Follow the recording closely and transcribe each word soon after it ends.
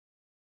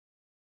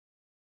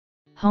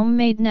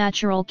Homemade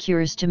natural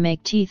cures to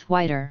make teeth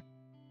whiter.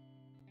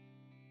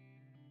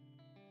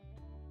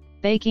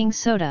 Baking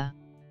soda.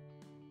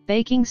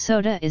 Baking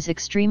soda is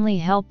extremely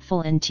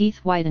helpful in teeth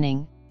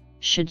whitening.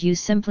 Should you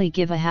simply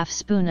give a half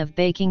spoon of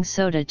baking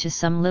soda to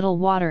some little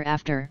water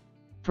after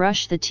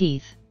brush the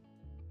teeth.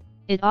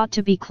 It ought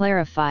to be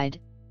clarified,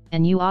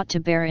 and you ought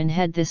to bear in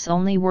head this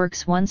only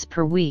works once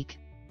per week,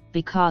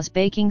 because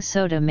baking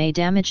soda may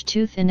damage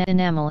tooth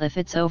enamel if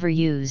it's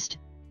overused,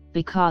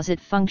 because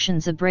it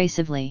functions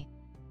abrasively.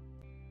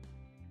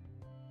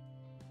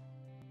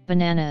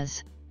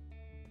 Bananas.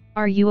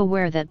 Are you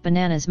aware that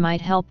bananas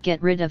might help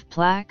get rid of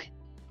plaque?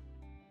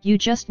 You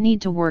just need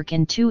to work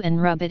into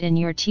and rub it in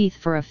your teeth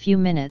for a few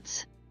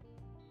minutes.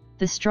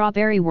 The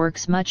strawberry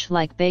works much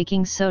like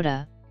baking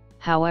soda,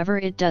 however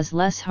it does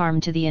less harm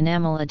to the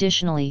enamel.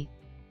 Additionally,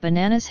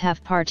 bananas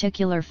have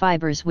particular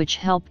fibers which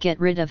help get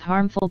rid of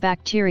harmful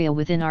bacteria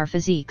within our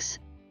physiques,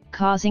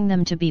 causing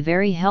them to be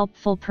very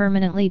helpful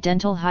permanently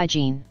dental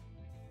hygiene.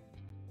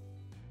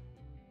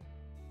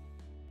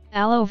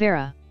 Aloe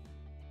Vera.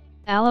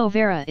 Aloe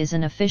Vera is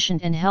an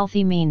efficient and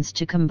healthy means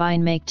to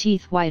combine make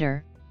teeth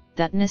whiter,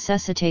 that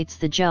necessitates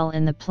the gel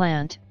in the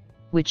plant,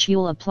 which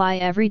you'll apply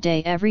every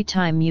day every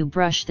time you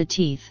brush the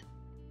teeth.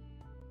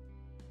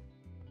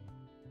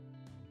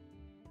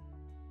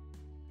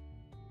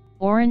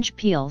 Orange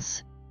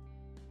peels.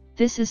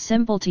 This is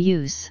simple to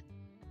use.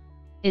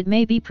 It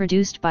may be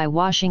produced by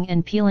washing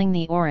and peeling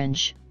the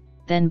orange,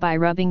 then by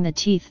rubbing the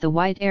teeth the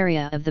white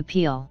area of the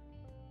peel.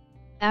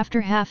 After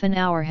half an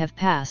hour have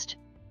passed,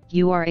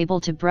 you are able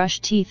to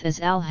brush teeth as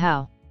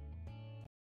how.